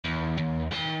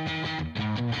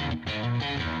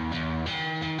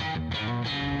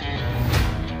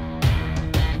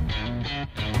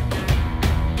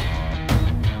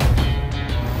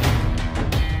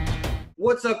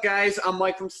What's up, guys? I'm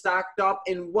Mike from StockedUp,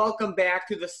 and welcome back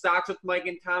to the Stocks with Mike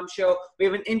and Tom show. We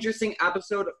have an interesting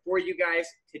episode for you guys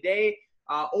today.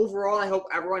 Overall, I hope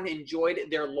everyone enjoyed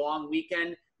their long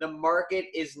weekend. The market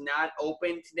is not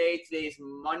open today. Today is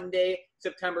Monday,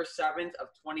 September 7th of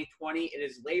 2020. It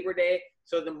is Labor Day,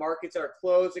 so the markets are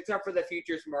closed, except for the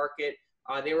futures market.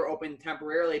 They were open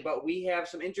temporarily, but we have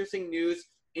some interesting news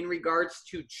in regards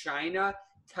to China,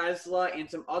 Tesla, and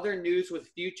some other news with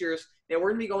futures that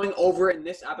we're going to be going over in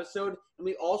this episode. And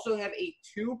we also have a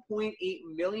 $2.8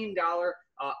 million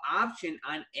option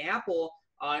on Apple.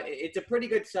 It's a pretty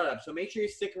good setup, so make sure you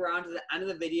stick around to the end of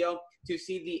the video to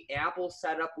see the Apple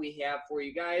setup we have for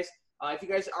you guys. If you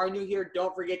guys are new here,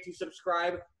 don't forget to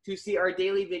subscribe to see our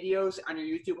daily videos on your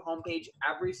YouTube homepage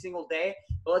every single day.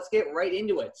 But let's get right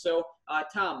into it. So,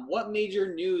 Tom, what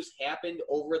major news happened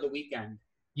over the weekend?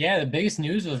 Yeah, the biggest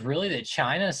news was really that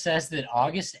China says that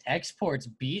August exports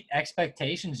beat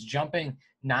expectations, jumping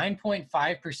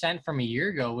 9.5% from a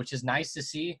year ago, which is nice to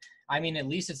see. I mean, at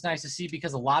least it's nice to see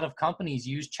because a lot of companies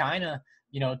use China,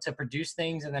 to produce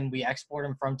things, and then we export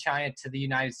them from China to the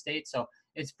United States. So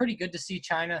it's pretty good to see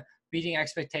China beating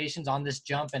expectations on this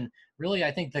jump. And really,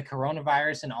 I think the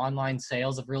coronavirus and online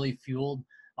sales have really fueled,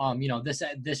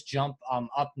 this jump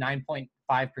up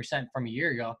 9.5% from a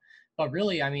year ago. But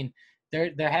really, I mean,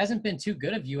 there hasn't been too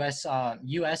good of U.S.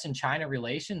 and China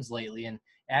relations lately, and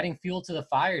adding fuel to the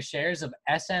fire, shares of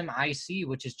SMIC,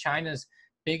 which is China's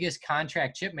biggest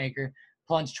contract chip maker,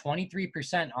 plunged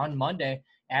 23% on Monday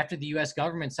after the U.S.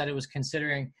 government said it was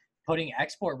considering putting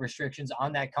export restrictions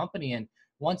on that company. And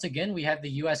once again, we have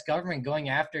the U.S. government going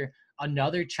after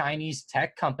another Chinese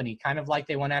tech company, kind of like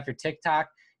they went after TikTok,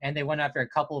 and they went after a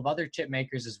couple of other chip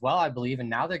makers as well, I believe, and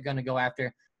now they're going to go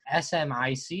after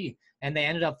SMIC. And they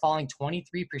ended up falling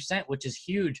 23%, which is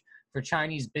huge for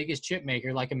Chinese biggest chip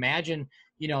maker. Like, imagine,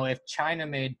 if China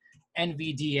made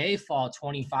NVDA fall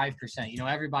 25%,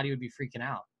 everybody would be freaking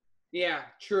out. Yeah,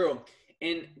 true.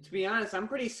 And to be honest, I'm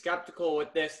pretty skeptical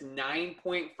with this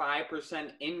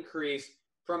 9.5% increase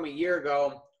from a year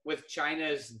ago with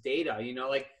China's data.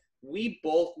 We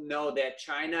both know that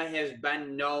China has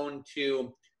been known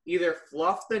to either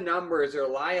fluff the numbers or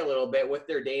lie a little bit with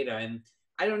their data. And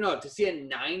I don't know, to see a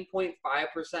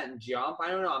 9.5% jump, I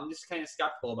don't know. I'm just kind of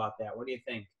skeptical about that. What do you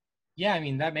think? Yeah, I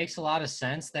mean, that makes a lot of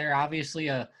sense. They're obviously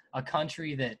a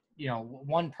country that,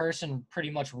 one person pretty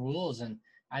much rules. And,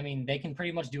 I mean, they can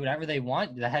pretty much do whatever they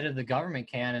want. The head of the government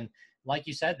can. And like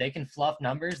you said, they can fluff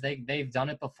numbers. They've done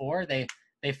it before. They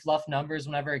fluffed numbers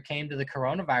whenever it came to the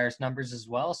coronavirus numbers as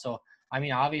well. So, I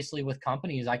mean, obviously with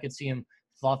companies, I could see them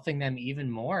fluffing them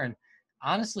even more. And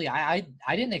honestly, I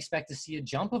didn't expect to see a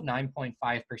jump of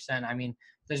 9.5%. I mean,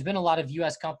 there's been a lot of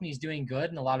U.S. companies doing good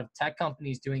and a lot of tech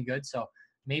companies doing good. So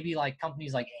maybe like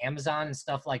companies like Amazon and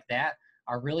stuff like that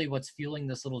are really what's fueling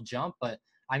this little jump. But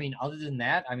I mean, other than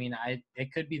that, I mean,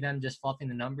 it could be them just fluffing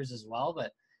the numbers as well.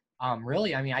 But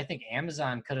really, I mean, I think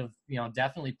Amazon could have,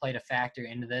 definitely played a factor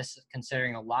into this,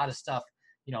 considering a lot of stuff,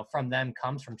 from them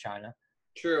comes from China.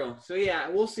 True. So yeah,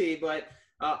 we'll see. But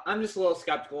I'm just a little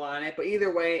skeptical on it. But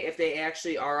either way, if they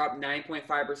actually are up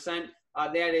 9.5%,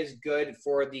 that is good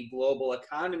for the global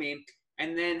economy.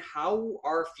 And then how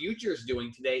are futures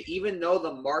doing today, even though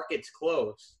the market's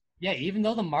closed? Yeah, even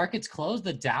though the market's closed,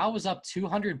 the Dow was up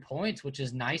 200 points, which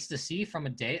is nice to see from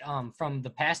from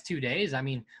the past 2 days. I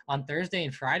mean, on Thursday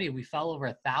and Friday, we fell over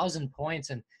 1,000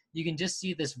 points, and you can just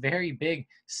see this very big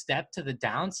step to the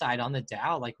downside on the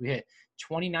Dow. Like, we hit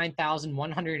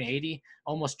 29,180,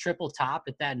 almost triple top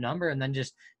at that number, and then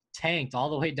just tanked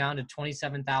all the way down to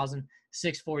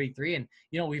 27,643. And,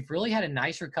 we've really had a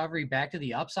nice recovery back to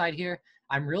the upside here.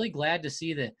 I'm really glad to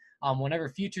see that whenever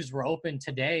futures were open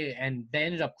today, and they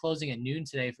ended up closing at noon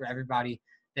today for everybody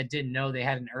that didn't know, they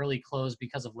had an early close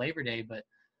because of Labor Day. But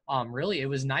really, it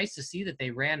was nice to see that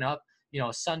they ran up,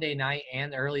 Sunday night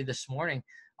and early this morning.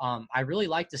 I really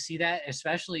like to see that,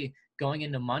 especially going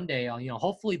into Monday.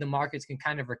 Hopefully the markets can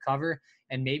kind of recover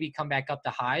and maybe come back up to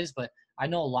highs. But I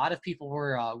know a lot of people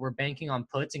were banking on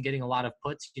puts and getting a lot of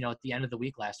puts, at the end of the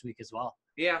week last week as well.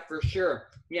 Yeah, for sure.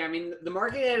 Yeah, I mean, the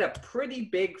market had a pretty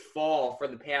big fall for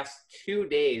the past 2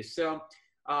 days. So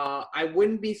I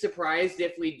wouldn't be surprised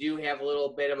if we do have a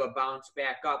little bit of a bounce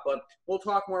back up. But we'll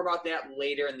talk more about that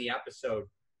later in the episode.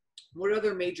 What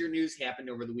other major news happened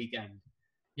over the weekend?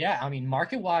 Yeah, I mean,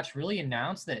 MarketWatch really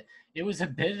announced that it was a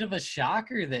bit of a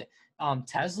shocker that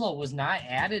Tesla was not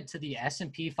added to the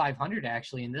S&P 500,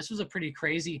 actually. And this was a pretty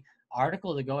crazy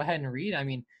article to go ahead and read. I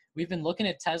mean, we've been looking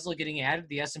at Tesla getting added to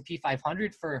the S&P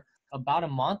 500 for about a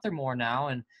month or more now.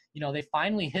 And, they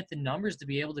finally hit the numbers to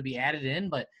be able to be added in.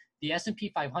 But the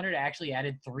S&P 500 actually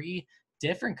added 3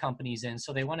 different companies in.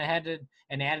 So they went ahead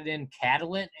and added in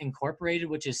Catalent Incorporated,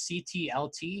 which is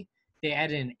CTLT. They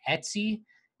added in Etsy,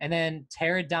 and then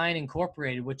Teradyne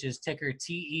Incorporated, which is ticker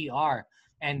TER.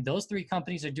 And those three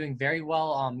companies are doing very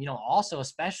well. Also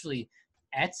especially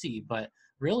Etsy, but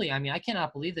really, I mean, I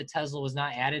cannot believe that Tesla was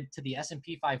not added to the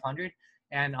S&P 500.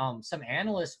 And some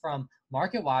analysts from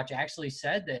MarketWatch actually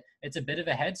said that it's a bit of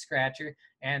a head scratcher.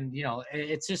 And,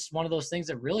 it's just one of those things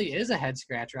that really is a head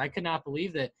scratcher. I could not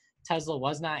believe that Tesla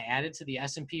was not added to the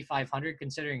S&P 500,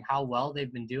 considering how well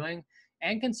they've been doing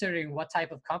and considering what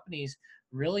type of companies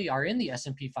really are in the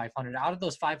S&P 500. Out of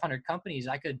those 500 companies,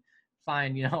 I could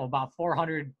find, about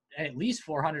 400, at least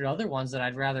 400 other ones that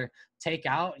I'd rather take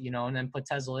out, and then put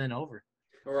Tesla in over.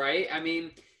 Right. I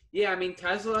mean, yeah. I mean,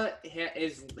 Tesla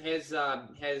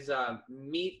has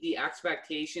meet the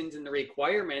expectations and the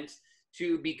requirements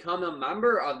to become a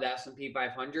member of the S&P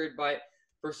 500, but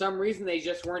for some reason they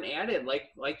just weren't added.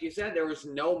 Like you said, there was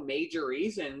no major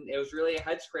reason. It was really a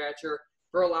head scratcher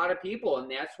for a lot of people, and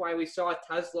that's why we saw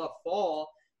Tesla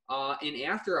fall in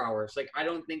after hours. Like, I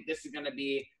don't think this is going to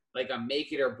be like a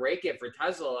make it or break it for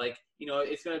Tesla. Like,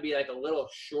 it's going to be like a little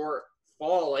short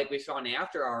fall like we saw in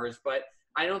after hours, but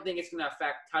I don't think it's going to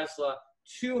affect Tesla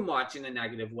too much in a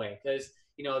negative way because,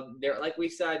 they're, like we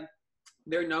said,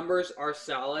 their numbers are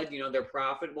solid. They're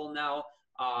profitable now.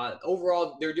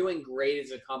 Overall, they're doing great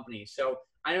as a company. So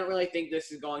I don't really think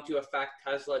this is going to affect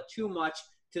Tesla too much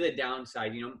to the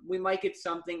downside. We might get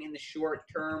something in the short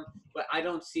term, but I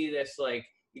don't see this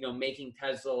making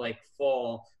Tesla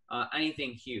fall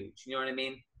anything huge. You know what I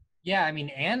mean? Yeah, I mean,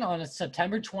 and on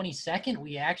September 22nd,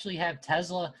 we actually have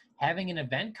Tesla having an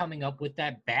event coming up with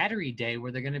that battery day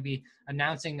where they're going to be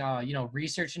announcing,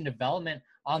 research and development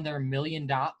on their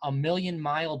a million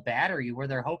mile battery, where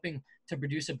they're hoping to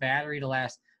produce a battery to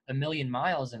last a million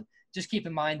miles. And just keep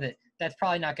in mind that that's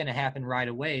probably not going to happen right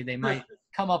away. They might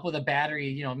come up with a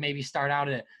battery, maybe start out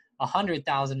at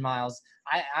 100,000 miles.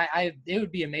 It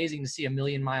would be amazing to see a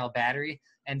million mile battery,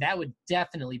 and that would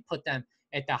definitely put them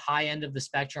at the high end of the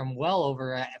spectrum, well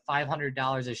over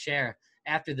 $500 a share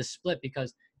after the split,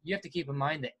 because you have to keep in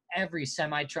mind that every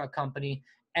semi-truck company,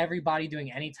 everybody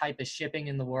doing any type of shipping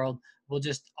in the world will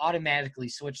just automatically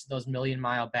switch to those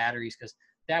million-mile batteries, because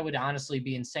that would honestly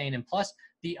be insane. And plus,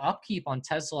 the upkeep on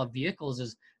Tesla vehicles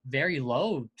is very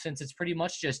low, since it's pretty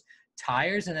much just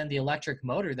tires and then the electric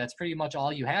motor. That's pretty much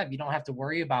all you have. You don't have to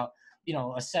worry about a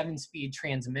 7-speed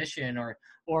transmission or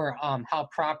how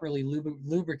properly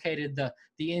lubricated the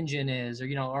engine is,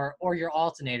 or your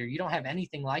alternator. You don't have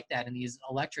anything like that in these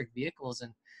electric vehicles.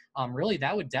 And really,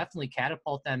 that would definitely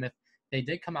catapult them if they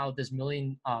did come out with this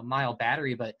million mile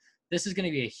battery. But this is going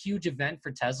to be a huge event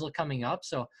for Tesla coming up.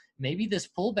 So maybe this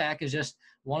pullback is just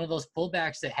one of those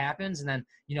pullbacks that happens. And then,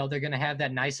 they're going to have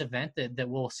that nice event that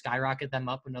will skyrocket them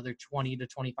up another 20 to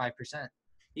 25%.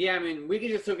 Yeah, I mean, we could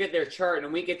just look at their chart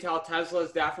and we could tell Tesla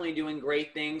is definitely doing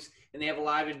great things and they have a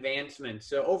lot of advancements.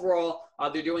 So overall,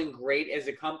 they're doing great as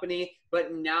a company.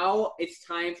 But now it's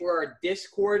time for our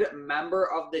Discord member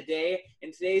of the day.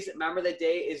 And today's member of the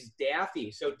day is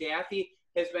Daffy. So Daffy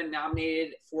has been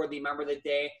nominated for the member of the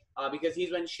day because he's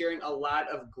been sharing a lot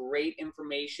of great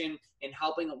information and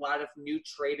helping a lot of new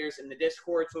traders in the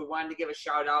Discord. So we wanted to give a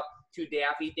shout out to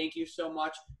Daffy. Thank you so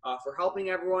much for helping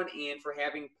everyone and for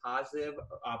having positive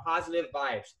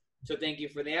vibes. So thank you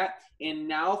for that. And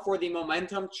now for the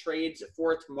momentum trades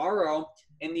for tomorrow.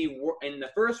 And the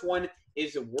first one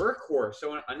is Workhorse.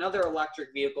 So another electric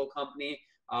vehicle company.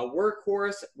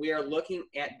 Workhorse, we are looking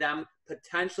at them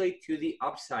potentially to the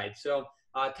upside. So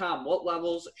Tom, what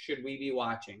levels should we be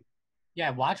watching?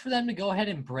 Yeah, watch for them to go ahead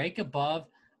and break above.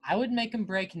 I would make them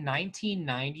break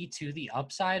 1990 to the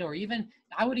upside, or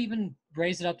I would even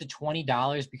raise it up to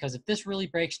 $20, because if this really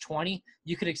breaks 20,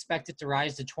 you could expect it to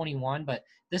rise to 21. But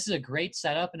this is a great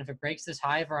setup, and if it breaks this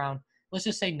high of around, let's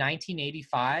just say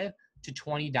 1985 to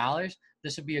 $20,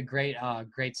 this would be a great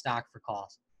stock for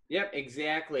calls. Yep,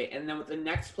 exactly. And then with the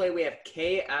next play, we have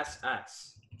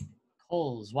KSS.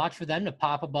 Kohl's, watch for them to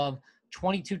pop above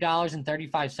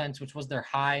 $22.35, which was their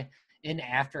high in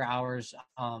after hours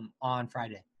on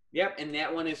Friday. Yep, and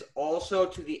that one is also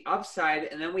to the upside.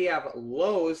 And then we have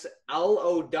Lowe's,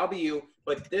 LOW,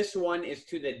 but this one is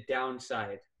to the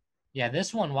downside. Yeah,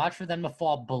 this one, watch for them to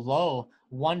fall below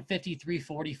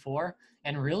 153.44.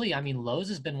 And really, I mean, Lowe's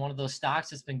has been one of those stocks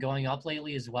that's been going up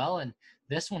lately as well. And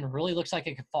this one really looks like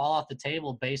it could fall off the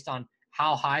table based on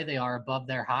how high they are above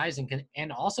their highs,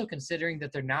 and also considering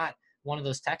that they're not one of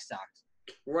those tech stocks.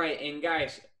 Right, and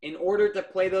guys, in order to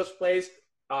play those plays,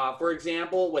 for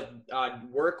example, with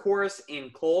Workhorse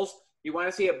and Kohl's, you want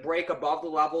to see it break above the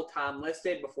level Tom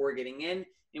listed before getting in.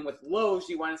 And with lows,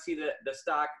 you want to see the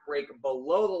stock break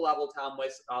below the level Tom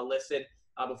listed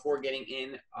before getting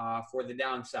in for the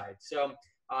downside. So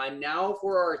now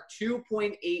for our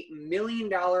 $2.8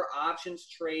 million options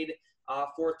trade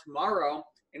for tomorrow,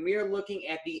 and we are looking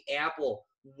at the Apple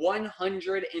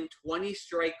 120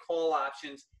 strike call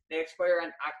options. They expire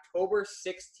on October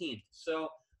 16th. So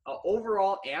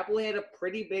overall, Apple had a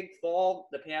pretty big fall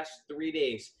the past 3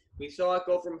 days. We saw it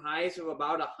go from highs of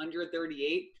about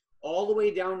 138 all the way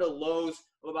down to lows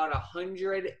of about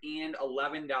 $111,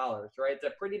 right? It's a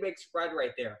pretty big spread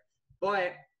right there.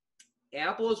 But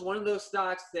Apple is one of those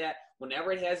stocks that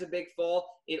whenever it has a big fall,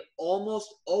 it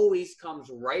almost always comes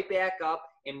right back up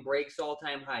and breaks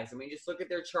all-time highs. I mean, just look at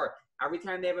their chart. Every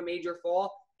time they have a major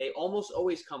fall, they almost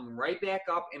always come right back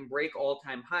up and break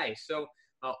all-time highs. So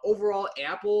overall,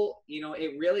 Apple,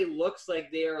 it really looks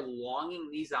like they are longing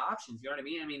these options. You know what I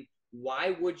mean? I mean,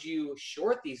 why would you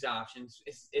short these options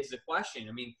is the question.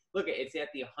 I mean, look, it's at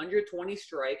the 120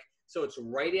 strike, so it's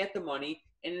right at the money,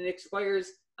 and it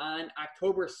expires on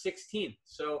October 16th.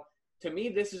 So to me,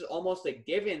 this is almost a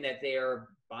given that they are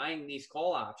buying these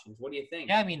call options. What do you think?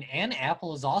 Yeah, I mean, and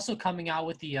Apple is also coming out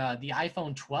with the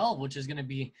iPhone 12, which is going to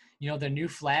be, the new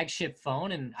flagship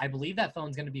phone, and I believe that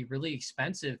phone's going to be really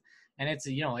expensive. And it's,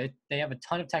 they have a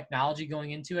ton of technology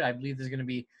going into it. I believe there's going to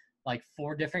be like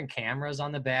 4 different cameras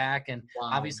on the back, and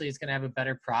obviously it's going to have a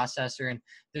better processor, and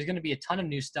there's going to be a ton of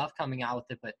new stuff coming out with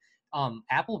it. But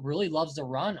Apple really loves to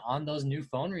run on those new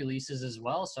phone releases as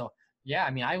well. So yeah,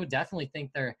 I mean, I would definitely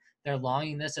think they're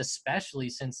longing this, especially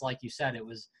since, like you said, it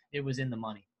was in the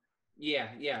money. Yeah.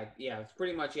 It's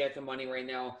pretty much at the money right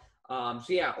now. So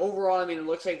yeah, overall, I mean, it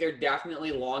looks like they're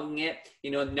definitely longing it.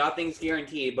 Nothing's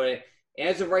guaranteed, but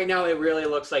as of right now, it really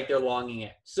looks like they're longing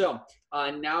it. So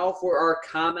now for our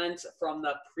comments from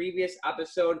the previous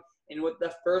episode. And with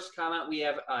the first comment, we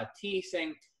have T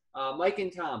saying, Mike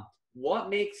and Tom, what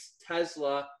makes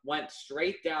Tesla went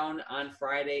straight down on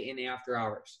Friday in after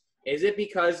hours? Is it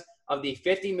because of the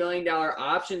 $50 million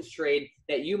options trade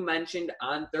that you mentioned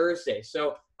on Thursday?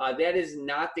 So that is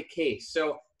not the case.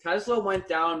 So Tesla went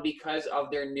down because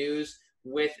of their news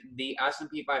with the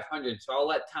S&P 500. So I'll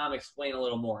let Tom explain a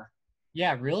little more.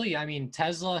 Yeah, really. I mean,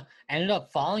 Tesla ended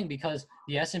up falling because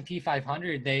the S&P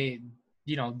 500, they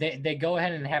go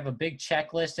ahead and have a big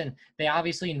checklist, and they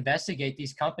obviously investigate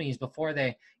these companies before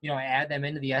they, add them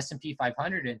into the S&P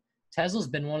 500. And Tesla's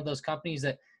been one of those companies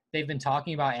that they've been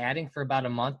talking about adding for about a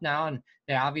month now, and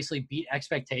they obviously beat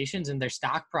expectations, and their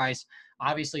stock price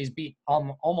obviously has beat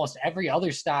almost every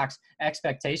other stock's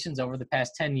expectations over the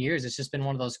past 10 years. It's just been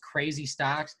one of those crazy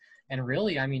stocks. And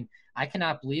really, I mean, I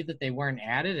cannot believe that they weren't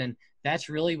added. And that's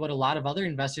really what a lot of other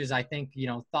investors, I think,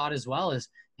 thought as well is,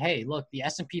 hey, look, the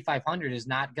S&P 500 is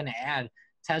not going to add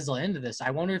Tesla into this.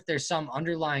 I wonder if there's some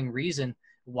underlying reason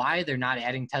why they're not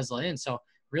adding Tesla in. So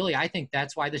really, I think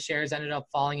that's why the shares ended up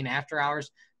falling in after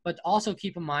hours. But also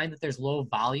keep in mind that there's low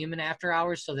volume in after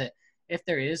hours, so that if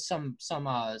there is some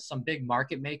big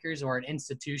market makers or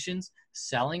institutions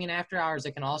selling in after hours,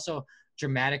 it can also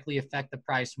dramatically affect the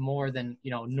price more than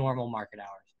normal market hours.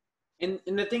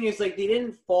 And the thing is, like, they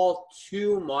didn't fall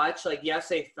too much. Like, yes,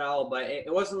 they fell, but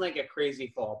it wasn't like a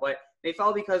crazy fall. But they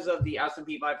fell because of the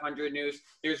S&P 500 news.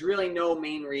 There's really no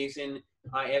main reason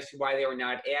as to why they were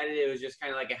not added. It was just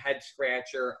kind of like a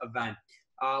head-scratcher event.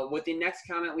 With the next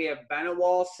comment, we have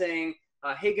Benawal saying,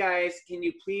 hey, guys, can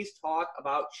you please talk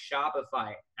about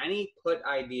Shopify? Any put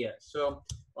ideas? So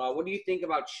what do you think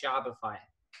about Shopify?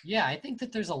 Yeah, I think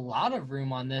that there's a lot of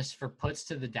room on this for puts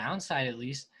to the downside, at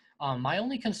least. My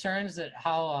only concern is that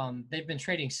how they've been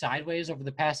trading sideways over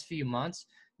the past few months.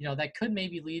 That could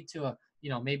maybe lead to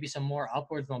maybe some more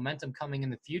upwards momentum coming in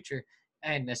the future.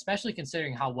 And especially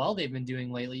considering how well they've been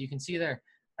doing lately, you can see their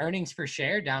earnings per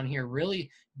share down here really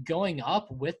going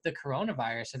up with the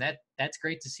coronavirus. And that's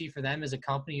great to see for them as a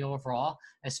company overall,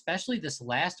 especially this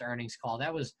last earnings call.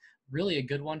 That was really a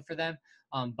good one for them.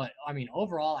 But I mean,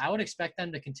 overall, I would expect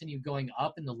them to continue going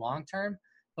up in the long term.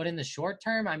 But in the short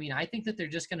term, I mean, I think that they're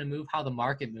just going to move how the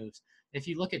market moves. If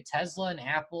you look at Tesla and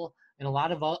Apple and a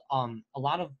lot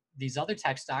of these other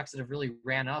tech stocks that have really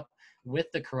ran up with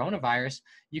the coronavirus,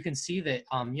 you can see that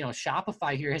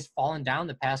Shopify here has fallen down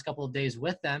the past couple of days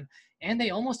with them, and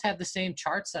they almost have the same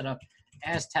chart setup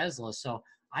as Tesla. So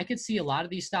I could see a lot of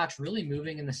these stocks really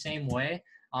moving in the same way,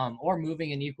 or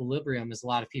moving in equilibrium, as a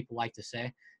lot of people like to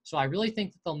say. So I really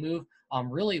think that they'll move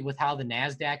really with how the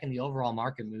NASDAQ and the overall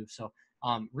market moves. So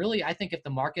really, I think if the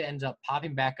market ends up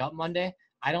popping back up Monday,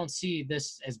 I don't see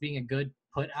this as being a good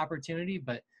put opportunity.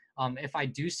 But if I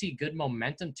do see good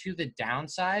momentum to the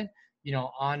downside,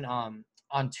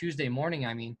 on Tuesday morning,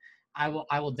 I mean,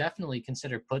 I will definitely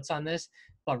consider puts on this.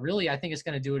 But really, I think it's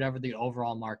going to do whatever the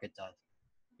overall market does.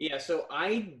 Yeah, so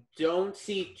I don't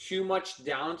see too much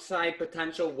downside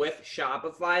potential with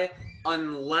Shopify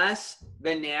unless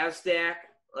the Nasdaq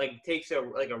takes a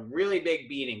really big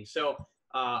beating. So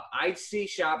I'd see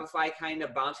Shopify kind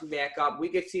of bouncing back up. We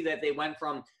could see that they went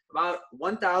from about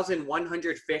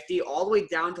 1,150 all the way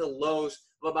down to lows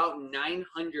of about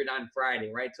 900 on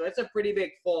Friday, right? So that's a pretty big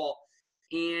fall.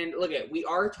 And look at, we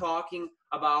are talking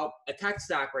about a tech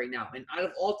stock right now. And out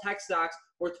of all tech stocks,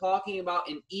 we're talking about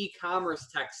an e-commerce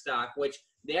tech stock, which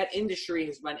that industry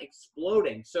has been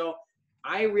exploding. So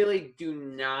I really do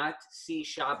not see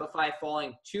Shopify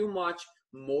falling too much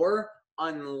more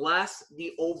unless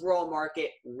the overall market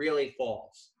really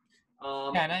falls.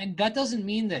 Yeah, and that doesn't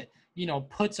mean that,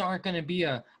 puts aren't going to be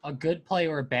a good play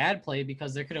or a bad play,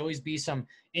 because there could always be some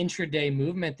intraday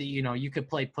movement that, you could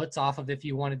play puts off of if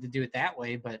you wanted to do it that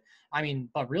way. But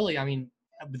really,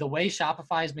 the way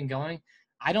Shopify has been going,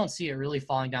 I don't see it really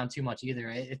falling down too much either.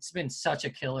 It's been such a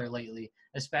killer lately,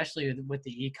 especially with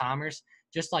the e-commerce,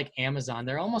 just like Amazon.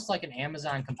 They're almost like an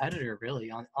Amazon competitor, really,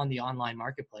 on the online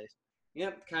marketplace.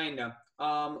 Yep, kind of.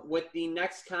 With the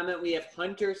next comment, we have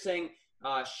Hunter saying,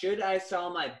 should I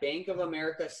sell my Bank of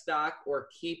America stock or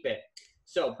keep it?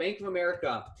 So Bank of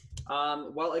America,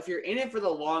 well, if you're in it for the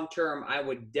long term, I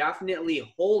would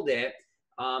definitely hold it.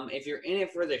 If you're in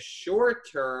it for the short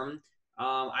term,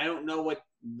 I don't know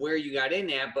where you got in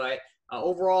at, but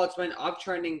overall, it's been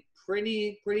uptrending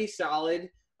pretty solid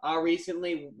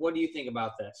recently. What do you think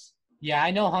about this? Yeah,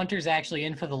 I know Hunter's actually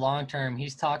in for the long term.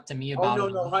 He's talked to me Oh about no,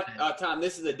 it a little bit. Tom,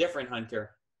 this is a different Hunter.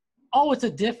 Oh, it's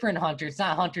a different Hunter. It's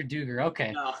not Hunter Duger.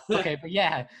 Okay. No. Okay, but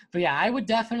yeah, I would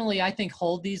definitely, I think,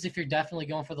 hold these if you're definitely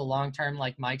going for the long term,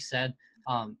 like Mike said.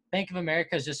 Bank of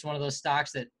America is just one of those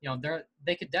stocks that,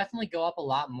 they could definitely go up a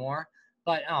lot more.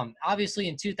 But obviously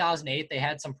in 2008 they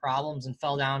had some problems and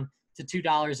fell down to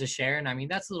 $2 a share, and I mean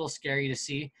that's a little scary to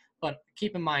see. But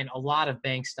keep in mind, a lot of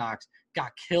bank stocks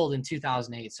got killed in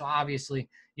 2008. So obviously,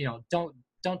 don't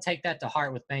take that to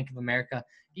heart with Bank of America.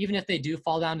 Even if they do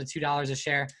fall down to $2 a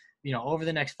share, over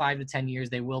the next 5 to 10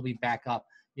 years, they will be back up,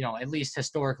 at least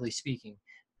historically speaking.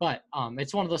 But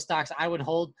it's one of those stocks I would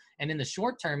hold. And in the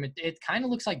short term, it kind of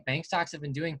looks like bank stocks have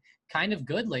been doing kind of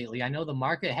good lately. I know the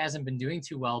market hasn't been doing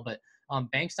too well, but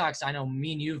bank stocks, I know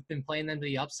me and you've been playing them to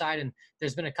the upside, and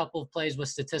there's been a couple of plays with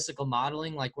statistical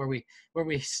modeling, like where we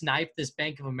sniped this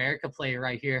Bank of America play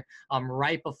right here,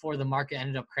 right before the market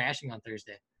ended up crashing on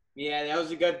Thursday. Yeah, that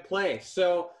was a good play.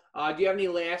 So, do you have any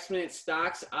last-minute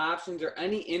stocks, options, or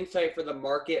any insight for the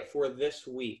market for this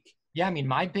week? Yeah, I mean,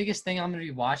 my biggest thing I'm going to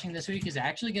be watching this week is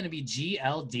actually going to be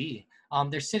GLD.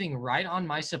 They're sitting right on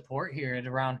my support here at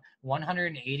around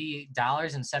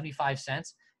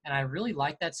 $188.75, and I really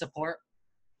like that support.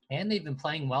 And they've been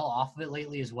playing well off of it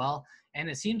lately as well. And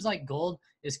it seems like gold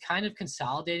is kind of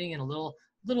consolidating in a little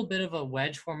bit of a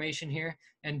wedge formation here.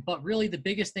 But really the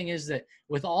biggest thing is that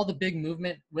with all the big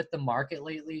movement with the market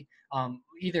lately,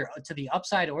 either to the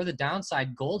upside or the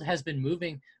downside, gold has been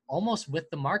moving almost with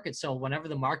the market. So whenever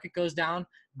the market goes down,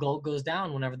 gold goes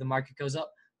down. Whenever the market goes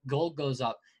up, gold goes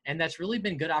up. And that's really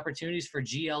been good opportunities for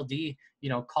GLD,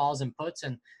 calls and puts.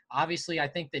 And obviously I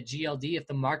think that GLD, if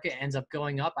the market ends up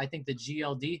going up, I think that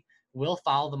GLD will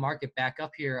follow the market back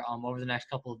up here over the next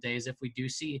couple of days if we do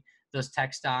see those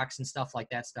tech stocks and stuff like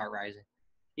that start rising.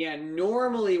 Yeah,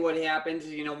 normally what happens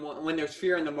is, when there's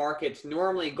fear in the markets,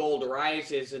 normally gold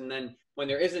rises, and then when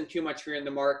there isn't too much fear in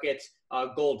the markets,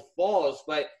 gold falls.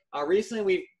 But recently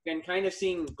we've been kind of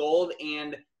seeing gold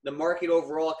and the market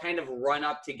overall kind of run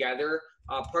up together.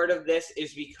 Part of this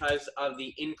is because of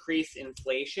the increased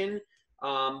inflation.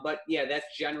 But yeah, that's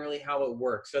generally how it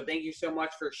works. So thank you so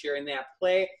much for sharing that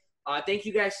play. Thank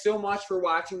you guys so much for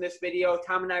watching this video.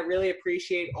 Tom and I really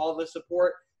appreciate all the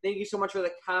support. Thank you so much for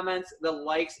the comments, the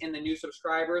likes, and the new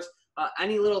subscribers.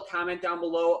 Any little comment down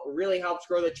below really helps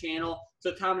grow the channel.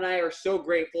 So Tom and I are so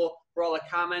grateful for all the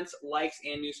comments, likes,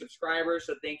 and new subscribers.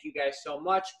 So thank you guys so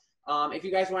much. If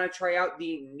you guys want to try out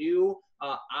the new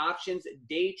options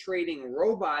day trading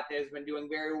robot that has been doing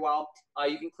very well,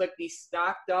 you can click the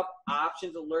Stocked Up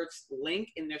Options Alerts link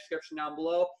in the description down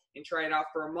below and try it out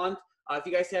for a month. If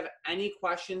you guys have any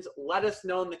questions, let us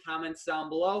know in the comments down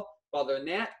below. Other than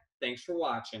that, thanks for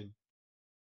watching.